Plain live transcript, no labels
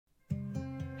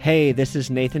Hey, this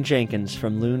is Nathan Jenkins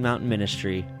from Loon Mountain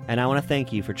Ministry, and I want to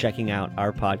thank you for checking out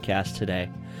our podcast today.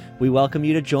 We welcome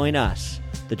you to join us,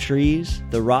 the trees,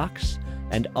 the rocks,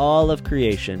 and all of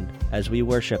creation as we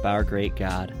worship our great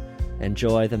God.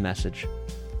 Enjoy the message.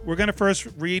 We're going to first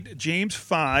read James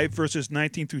 5, verses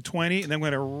 19 through 20, and then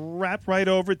we're going to wrap right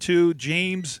over to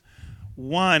James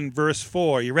 1, verse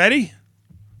 4. You ready?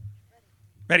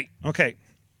 Ready. Okay.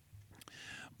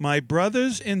 My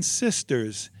brothers and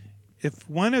sisters, if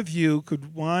one of you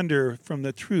could wander from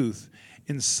the truth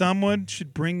and someone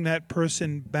should bring that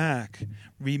person back,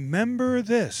 remember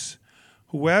this: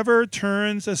 whoever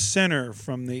turns a sinner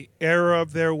from the error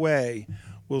of their way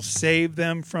will save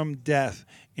them from death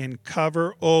and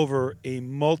cover over a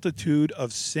multitude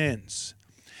of sins.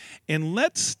 And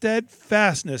let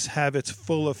steadfastness have its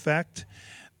full effect,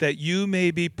 that you may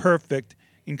be perfect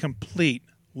and complete,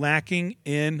 lacking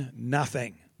in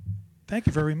nothing. Thank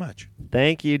you very much.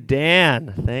 Thank you,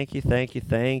 Dan.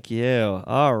 Thank you.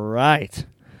 All right.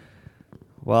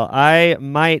 Well,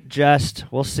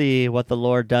 we'll see what the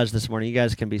Lord does this morning. You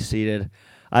guys can be seated.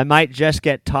 I might just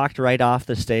get talked right off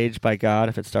the stage by God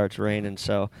if it starts raining,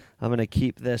 so I'm going to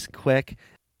keep this quick.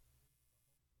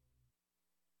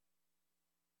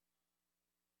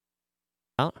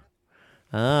 Oh,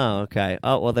 okay.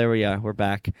 Oh, well, there we are. We're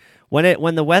back.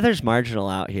 When the weather's marginal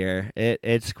out here,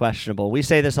 it's questionable. We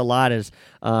say this a lot is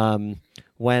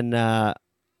when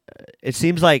it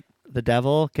seems like the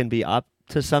devil can be up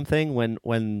to something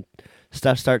when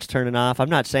stuff starts turning off. I'm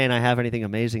not saying I have anything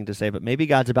amazing to say, but maybe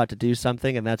God's about to do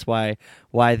something, and that's why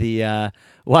the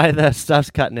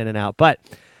stuff's cutting in and out. But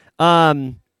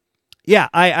yeah,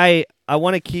 I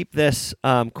want to keep this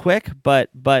quick,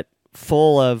 but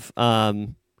full of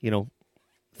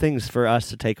things for us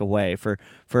to take away, for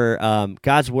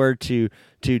God's word to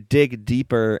dig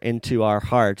deeper into our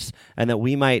hearts, and that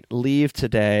we might leave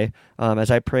today,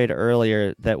 as I prayed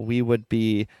earlier, that we would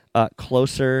be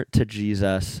closer to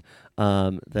Jesus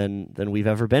than we've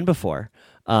ever been before.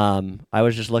 I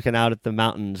was just looking out at the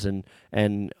mountains,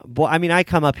 and boy, I mean, I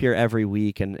come up here every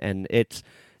week, and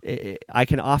I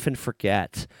can often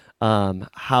forget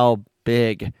how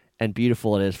big and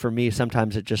beautiful it is. For me,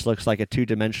 sometimes it just looks like a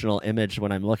two-dimensional image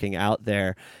when I'm looking out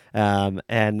there.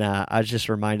 And I was just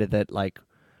reminded that, like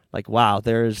wow,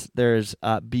 there's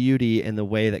beauty in the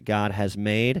way that God has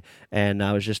made. And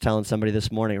I was just telling somebody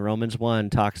this morning, Romans 1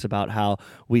 talks about how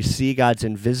we see God's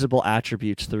invisible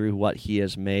attributes through what he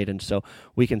has made. And so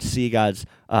we can see God's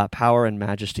power and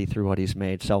majesty through what he's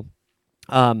made. So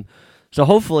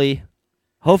hopefully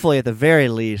at the very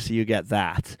least you get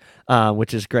that,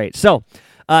 which is great. So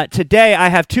today I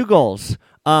have two goals.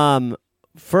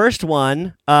 First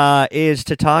one is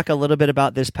to talk a little bit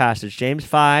about this passage. James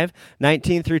 5,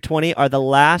 19 through 20 are the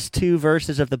last two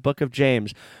verses of the book of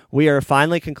James. We are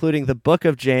finally concluding the book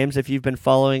of James. If you've been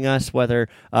following us, whether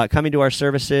coming to our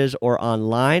services or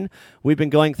online, we've been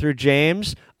going through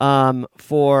James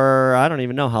for, I don't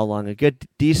even know how long, a good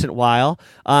decent while.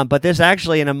 But this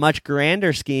actually, in a much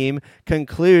grander scheme,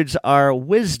 concludes our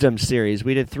wisdom series.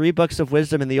 We did 3 books of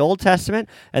wisdom in the Old Testament,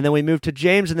 and then we moved to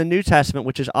James in the New Testament,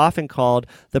 which is often called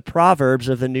the Proverbs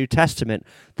of the New Testament.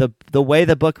 The way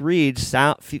the book reads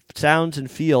sounds and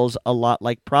feels a lot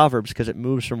like Proverbs, because it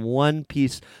moves from one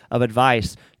piece of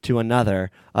advice to another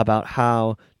about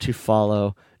how to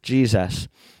follow Jesus.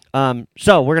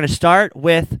 So we're going to start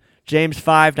with James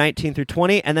 5, 19 through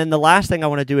 20, and then the last thing I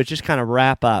want to do is just kind of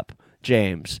wrap up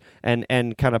James and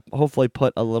kind of hopefully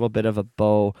put a little bit of a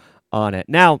bow on it.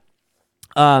 Now,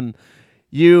 as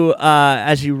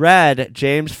you read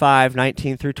James 5,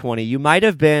 19 through 20, you might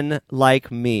have been like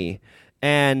me.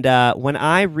 And when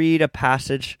I read a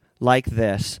passage like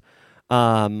this,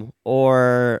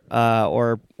 or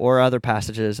other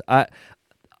passages,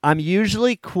 I'm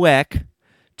usually quick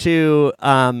to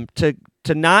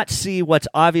not see what's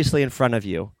obviously in front of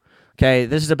you. Okay,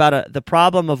 this is about the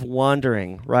problem of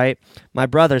wandering, right? My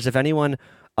brothers, if anyone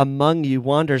among you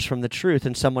wanders from the truth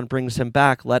and someone brings him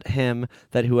back, let him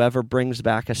that whoever brings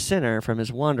back a sinner from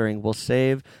his wandering will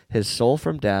save his soul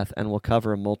from death and will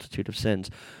cover a multitude of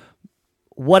sins.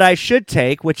 What I should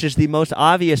take, which is the most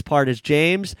obvious part, is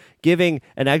James giving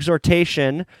an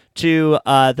exhortation to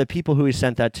the people who he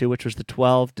sent that to, which was the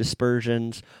 12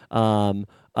 dispersions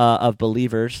of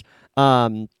believers,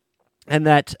 and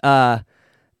that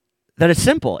it's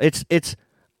simple. It's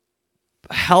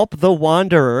help the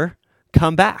wanderer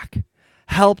come back.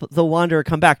 Help the wanderer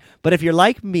come back. But if you're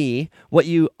like me, what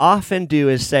you often do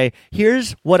is say,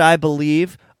 here's what I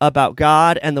believe about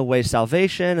God and the way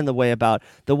salvation and the way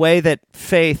that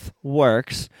faith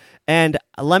works. And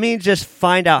let me just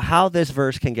find out how this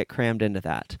verse can get crammed into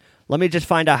that. Let me just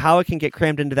find out how it can get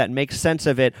crammed into that and make sense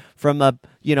of it from a,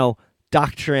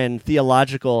 doctrine,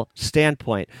 theological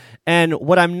standpoint. And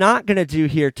what I'm not going to do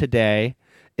here today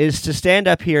is to stand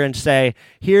up here and say,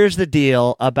 here's the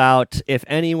deal about if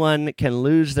anyone can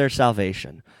lose their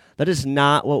salvation. That is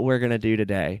not what we're going to do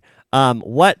today.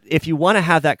 What if you want to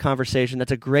have that conversation? That's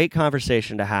a great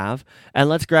conversation to have, and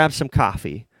let's grab some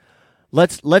coffee.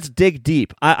 Let's dig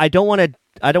deep. I don't want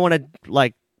to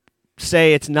like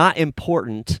say it's not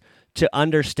important to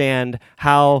understand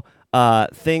how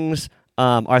things.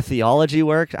 Our theology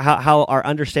works, how our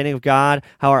understanding of God,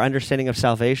 how our understanding of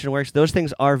salvation works. Those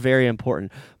things are very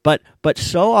important. But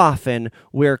so often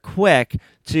we're quick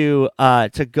to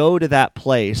go to that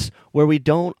place where we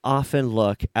don't often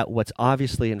look at what's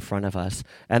obviously in front of us,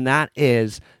 and that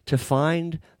is to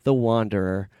find the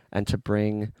wanderer and to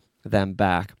bring them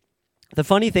back. The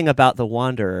funny thing about the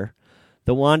wanderer,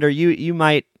 you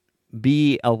might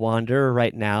be a wanderer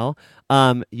right now.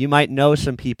 You might know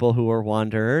some people who are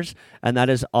wanderers, and that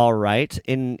is all right.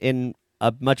 In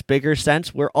a much bigger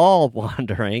sense, we're all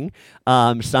wandering.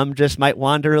 Some just might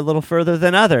wander a little further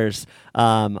than others.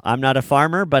 I'm not a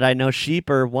farmer, but I know sheep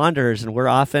are wanderers, and we're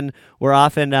often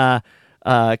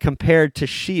compared to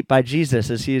sheep by Jesus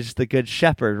as he's the good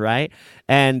shepherd, right?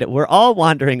 And we're all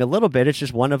wandering a little bit. It's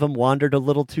just one of them wandered a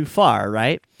little too far,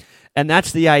 right? And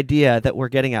that's the idea that we're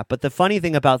getting at. But the funny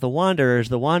thing about the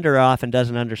wanderer often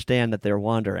doesn't understand that they're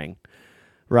wandering,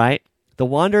 right? The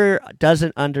wanderer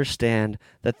doesn't understand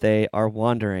that they are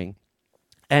wandering.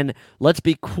 And let's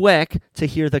be quick to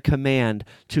hear the command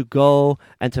to go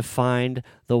and to find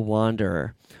the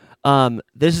wanderer.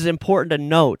 This is important to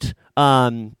note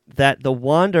that the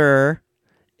wanderer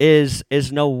is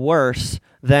no worse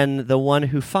than the one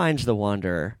who finds the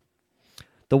wanderer.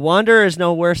 The wanderer is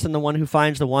no worse than the one who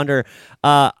finds the wanderer.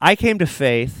 I came to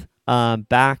faith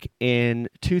back in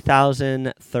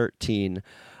 2013.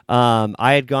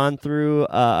 I had gone through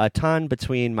a ton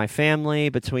between my family,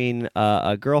 between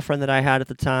a girlfriend that I had at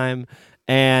the time,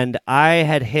 and I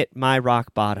had hit my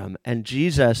rock bottom. And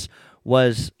Jesus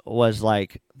was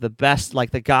like the best,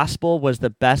 like the gospel was the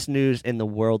best news in the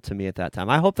world to me at that time.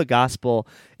 I hope the gospel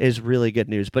is really good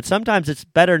news, but sometimes it's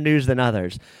better news than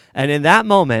others. And in that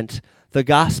moment, the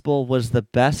gospel was the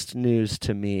best news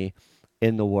to me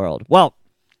in the world. Well,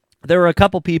 there were a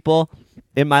couple people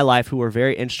in my life who were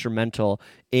very instrumental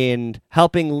in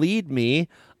helping lead me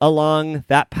along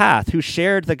that path, who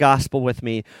shared the gospel with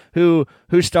me, who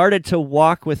started to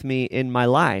walk with me in my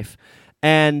life.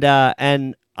 And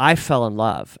I fell in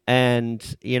love.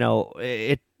 And,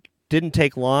 it didn't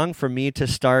take long for me to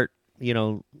start,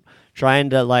 trying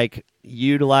to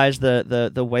utilize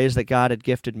the ways that God had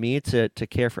gifted me to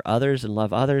care for others and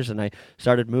love others. And I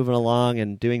started moving along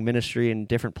and doing ministry in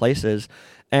different places.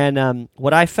 And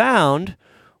what I found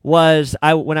was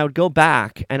when I would go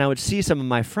back and I would see some of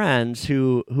my friends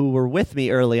who were with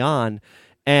me early on,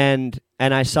 and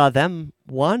I saw them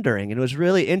wandering. And it was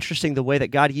really interesting the way that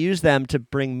God used them to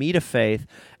bring me to faith,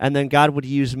 and then God would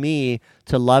use me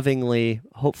to lovingly,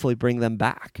 hopefully, bring them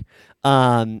back.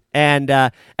 This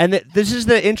is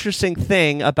the interesting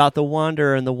thing about the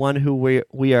wanderer and the one who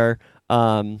we are,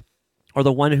 or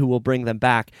the one who will bring them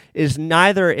back, is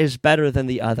neither is better than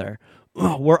the other.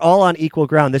 We're all on equal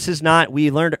ground. This is not, we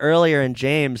learned earlier in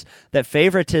James that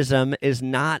favoritism is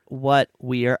not what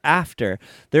we are after.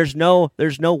 There's no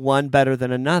one better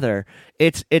than another.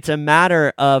 It's a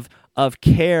matter of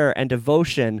care and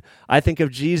devotion. I think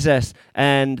of Jesus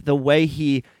and the way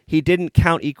he didn't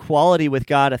count equality with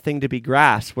God a thing to be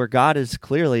grasped, where God is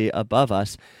clearly above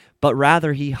us, but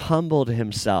rather he humbled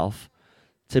himself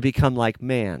to become like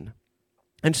man.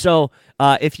 And so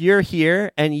if you're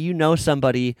here and you know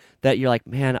somebody that you're like,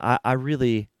 man, I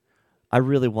really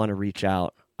want to reach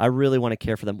out. I really want to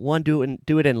care for them. One, do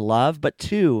it in love, but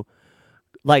two,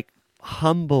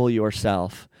 humble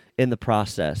yourself in the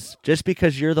process. Just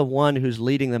because you're the one who's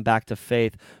leading them back to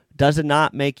faith does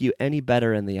not make you any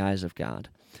better in the eyes of God.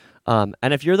 And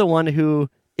if you're the one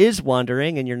who is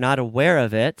wandering and you're not aware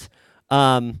of it,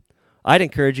 I'd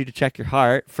encourage you to check your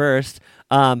heart first,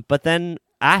 but then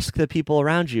ask the people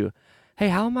around you, hey,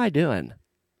 how am I doing?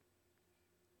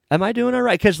 Am I doing all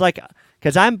right? Because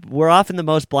we're often the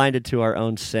most blinded to our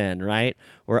own sin, right?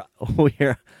 We're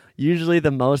usually the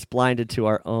most blinded to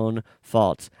our own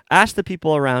faults. Ask the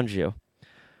people around you.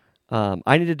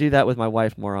 I need to do that with my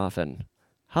wife more often.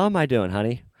 How am I doing,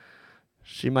 honey?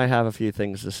 She might have a few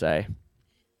things to say.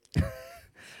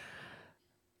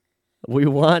 We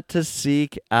want to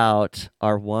seek out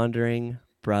our wandering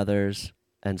brothers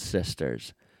and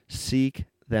sisters. Seek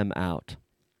them out.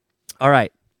 All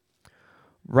right.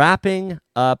 Wrapping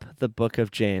up the book of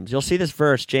James. You'll see this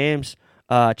verse, James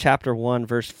chapter 1,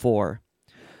 verse 4.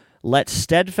 Let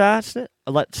steadfastness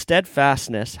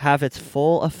have its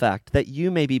full effect, that you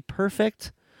may be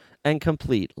perfect and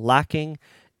complete, lacking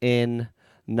in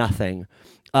nothing.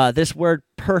 This word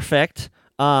perfect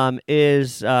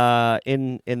is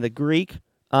in the Greek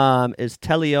is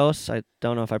teleos. I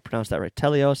don't know if I pronounced that right.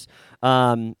 Teleos,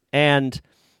 and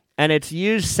it's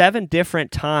used 7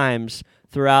 different times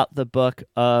throughout the book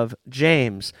of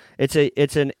James. It's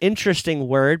an interesting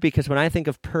word because when I think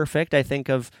of perfect, I think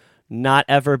of not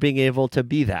ever being able to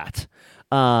be that.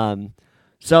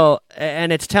 So,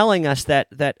 and it's telling us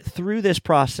that through this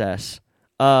process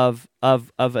of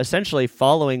essentially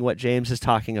following what James is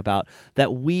talking about,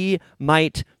 that we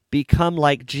might become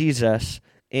like Jesus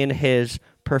in his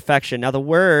perfection. Now, the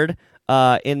word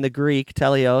in the Greek,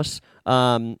 teleos,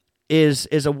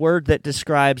 is a word that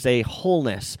describes a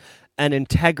wholeness, an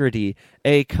integrity,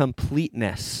 a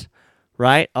completeness,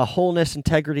 right? A wholeness,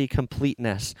 integrity,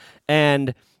 completeness.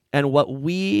 And what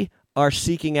we are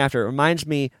seeking after, it reminds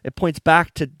me, it points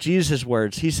back to Jesus'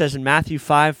 words. He says in Matthew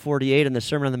 5:48 in the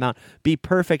Sermon on the Mount, "Be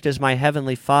perfect as my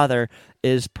heavenly Father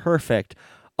is perfect."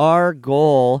 Our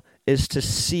goal is to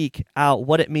seek out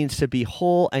what it means to be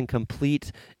whole and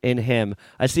complete in him.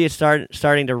 I see it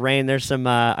starting to rain. There's some,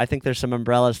 I think there's some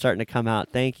umbrellas starting to come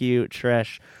out. Thank you,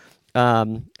 Trish.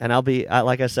 And I'll be,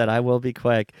 like I said, I will be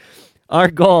quick. Our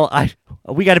goal,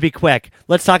 we got to be quick.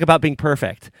 Let's talk about being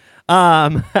perfect.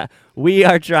 We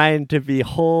are trying to be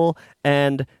whole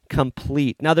and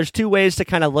complete. Now, there's 2 ways to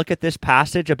kind of look at this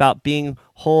passage about being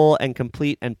whole and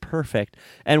complete and perfect.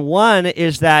 And one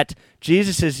is that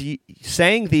Jesus is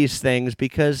saying these things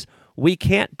because we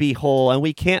can't be whole and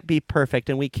we can't be perfect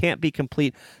and we can't be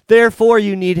complete. Therefore,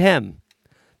 you need him.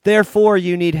 Therefore,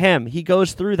 you need him. He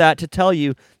goes through that to tell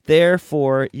you,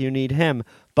 therefore, you need him.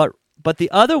 But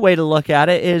the other way to look at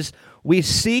it is we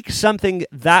seek something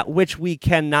that which we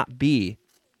cannot be.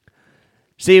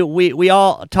 See, we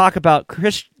all talk about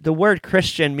the word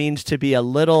Christian means to be a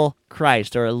little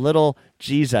Christ or a little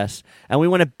Jesus, and we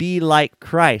want to be like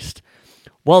Christ.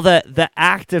 Well, the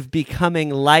act of becoming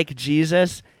like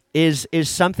Jesus is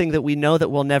something that we know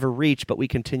that we'll never reach, but we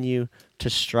continue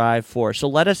to strive for. So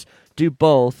let us do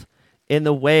both in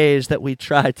the ways that we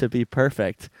try to be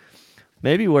perfect.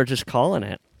 Maybe we're just calling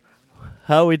it.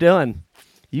 How are we doing?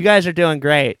 You guys are doing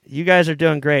great. You guys are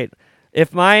doing great.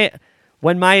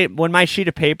 When my sheet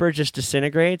of paper just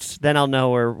disintegrates, then I'll know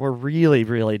we're really,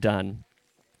 really done.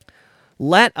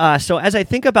 So as I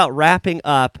think about wrapping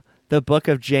up the book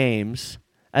of James,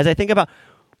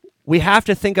 we have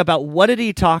to think about, what did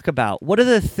he talk about? What are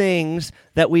the things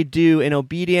that we do in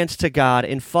obedience to God,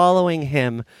 in following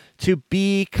him, to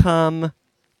become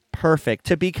perfect,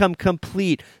 to become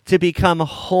complete, to become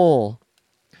whole?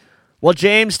 Well,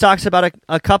 James talks about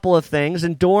a couple of things: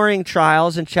 enduring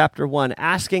trials in chapter 1,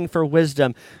 asking for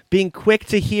wisdom, being quick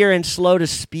to hear and slow to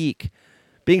speak,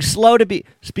 becoming slow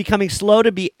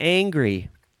to be angry.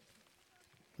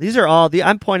 These are all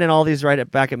I'm pointing all these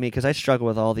right back at me because I struggle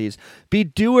with all these. Be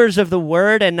doers of the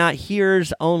word and not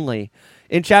hearers only.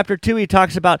 In chapter 2, he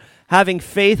talks about having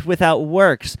faith without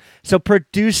works. So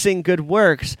producing good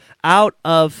works out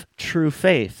of true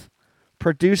faith.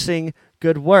 Producing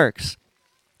good works.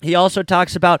 He also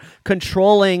talks about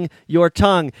controlling your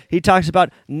tongue. He talks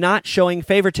about not showing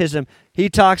favoritism. He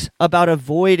talks about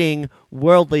avoiding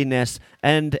worldliness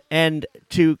and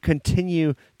to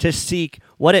continue to seek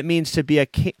what it means to be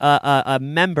a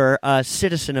member, a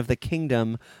citizen of the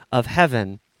kingdom of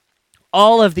heaven.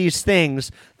 All of these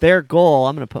things, their goal,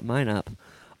 I'm going to put mine up.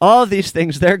 All of these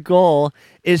things, their goal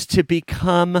is to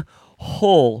become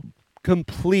whole,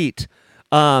 complete.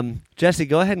 Jesse,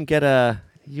 go ahead and get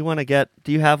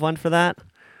do you have one for that?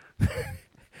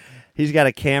 He's got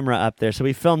a camera up there. So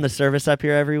we film the service up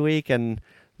here every week, and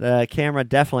the camera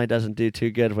definitely doesn't do too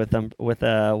good with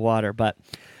water. But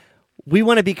we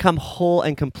want to become whole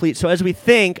and complete. So as we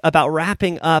think about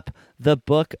wrapping up the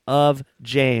book of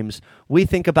James, we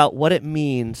think about what it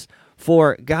means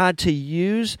for God to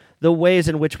use the ways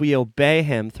in which we obey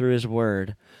him through his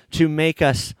word to make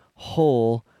us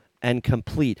whole and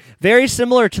complete. Very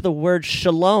similar to the word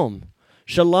shalom.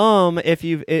 Shalom,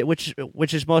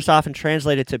 which is most often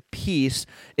translated to peace,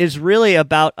 is really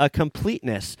about a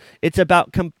completeness. It's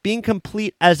about being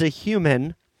complete as a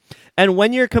human, and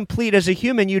when you're complete as a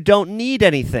human, you don't need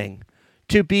anything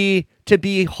to be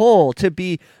whole, to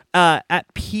be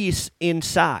at peace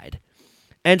inside.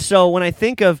 And so when I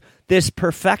think of this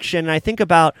perfection, and I think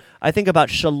about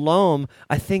shalom,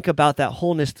 I think about that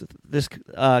wholeness, this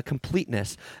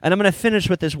completeness. And I'm going to finish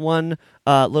with this one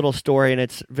little story, and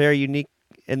it's very unique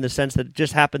in the sense that it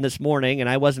just happened this morning, and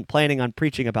I wasn't planning on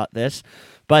preaching about this.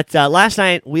 But last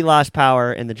night, we lost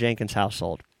power in the Jenkins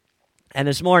household. And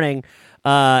this morning,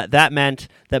 that meant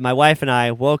that my wife and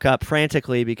I woke up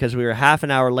frantically because we were half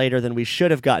an hour later than we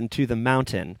should have gotten to the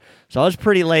mountain. So I was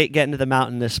pretty late getting to the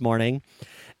mountain this morning.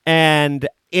 And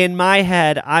in my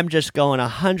head, I'm just going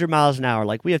 100 miles an hour.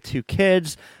 Like, we have 2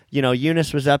 kids. You know,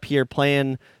 Eunice was up here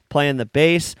playing the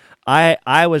bass.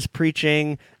 I was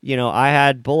preaching. You know, I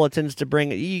had bulletins to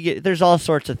bring. There's all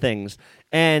sorts of things.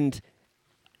 And,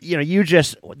 you know,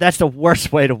 that's the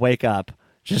worst way to wake up,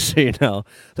 just so you know.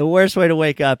 The worst way to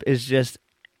wake up is just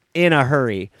in a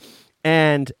hurry.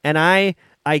 And I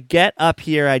get up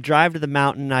here. I drive to the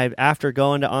mountain. After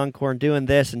going to Encore and doing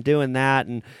this and doing that,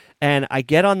 and I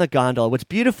get on the gondola. What's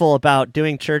beautiful about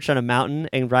doing church on a mountain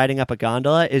and riding up a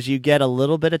gondola is you get a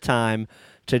little bit of time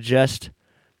to just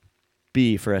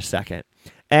be for a second.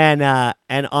 And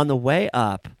on the way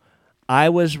up, I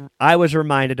was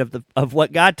reminded of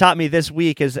what God taught me this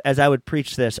week as I would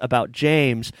preach this about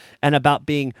James and about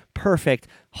being perfect,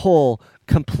 whole,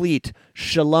 complete,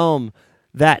 shalom.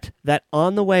 That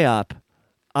on the way up,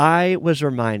 I was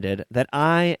reminded that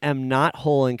I am not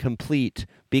whole and complete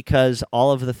because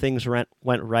all of the things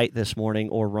went right this morning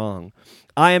or wrong.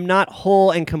 I am not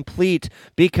whole and complete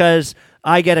because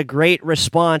I get a great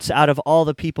response out of all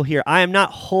the people here. I am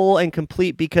not whole and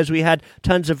complete because we had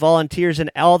tons of volunteers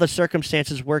and all the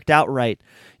circumstances worked out right.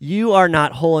 You are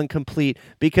not whole and complete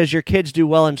because your kids do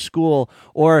well in school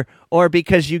or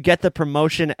because you get the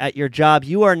promotion at your job.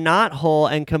 You are not whole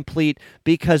and complete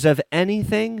because of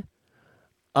anything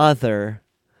other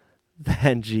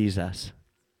than Jesus.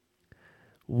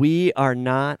 We are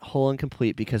not whole and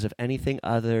complete because of anything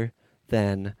other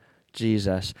than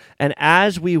Jesus. And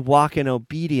as we walk in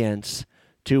obedience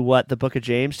to what the book of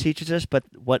James teaches us, but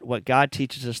what God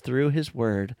teaches us through his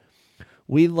word,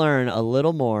 we learn a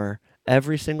little more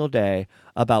every single day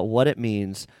about what it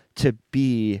means to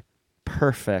be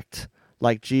perfect,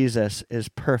 like Jesus is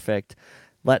perfect.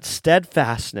 Let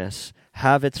steadfastness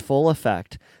have its full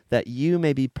effect, that you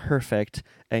may be perfect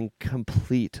and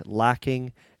complete,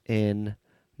 lacking in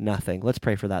nothing. Let's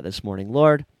pray for that this morning.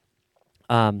 Lord,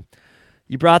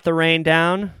 you brought the rain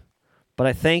down, but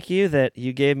I thank you that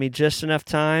you gave me just enough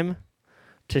time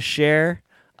to share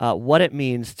what it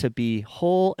means to be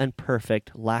whole and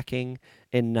perfect, lacking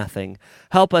in nothing.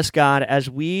 Help us, God, as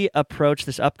we approach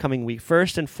this upcoming week,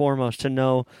 first and foremost, to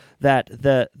know that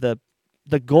the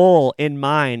goal in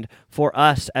mind for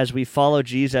us as we follow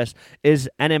Jesus is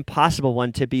an impossible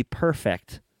one, to be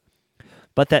perfect,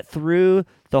 but that through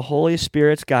the Holy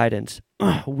Spirit's guidance,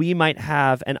 we might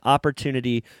have an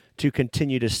opportunity to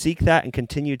continue to seek that and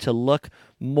continue to look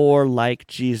more like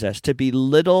Jesus, to be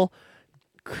little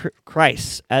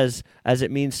Christ as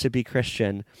it means to be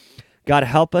Christian. God,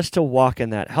 help us to walk in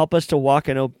that. Help us to walk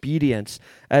in obedience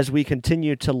as we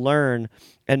continue to learn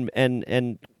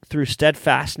and through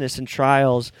steadfastness and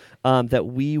trials, that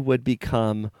we would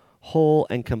become whole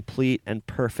and complete and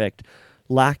perfect,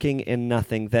 lacking in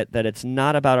nothing, that it's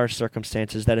not about our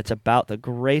circumstances, that it's about the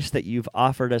grace that you've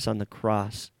offered us on the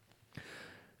cross.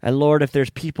 And Lord, if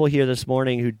there's people here this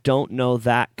morning who don't know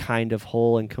that kind of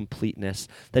whole and completeness,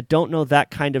 that don't know that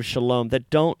kind of shalom,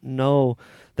 that don't know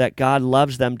that God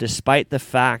loves them despite the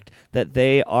fact that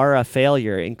they are a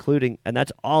failure, including, and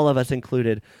that's all of us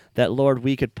included, that, Lord,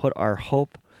 we could put our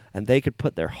hope and they could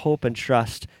put their hope and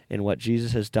trust in what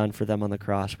Jesus has done for them on the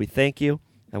cross. We thank you,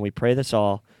 and we pray this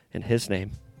all in his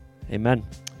name. Amen.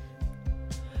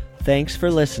 Thanks for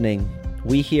listening.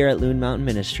 We here at Loon Mountain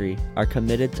Ministry are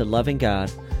committed to loving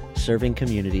God, serving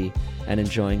community, and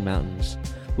enjoying mountains.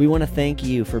 We want to thank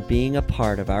you for being a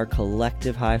part of our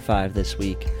collective high five this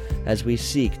week as we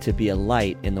seek to be a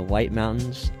light in the White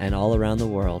Mountains and all around the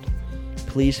world.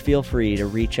 Please feel free to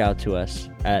reach out to us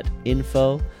at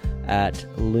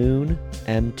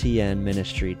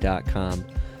info@loonmtnministry.com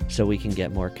so we can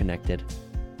get more connected.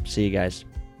 See you guys.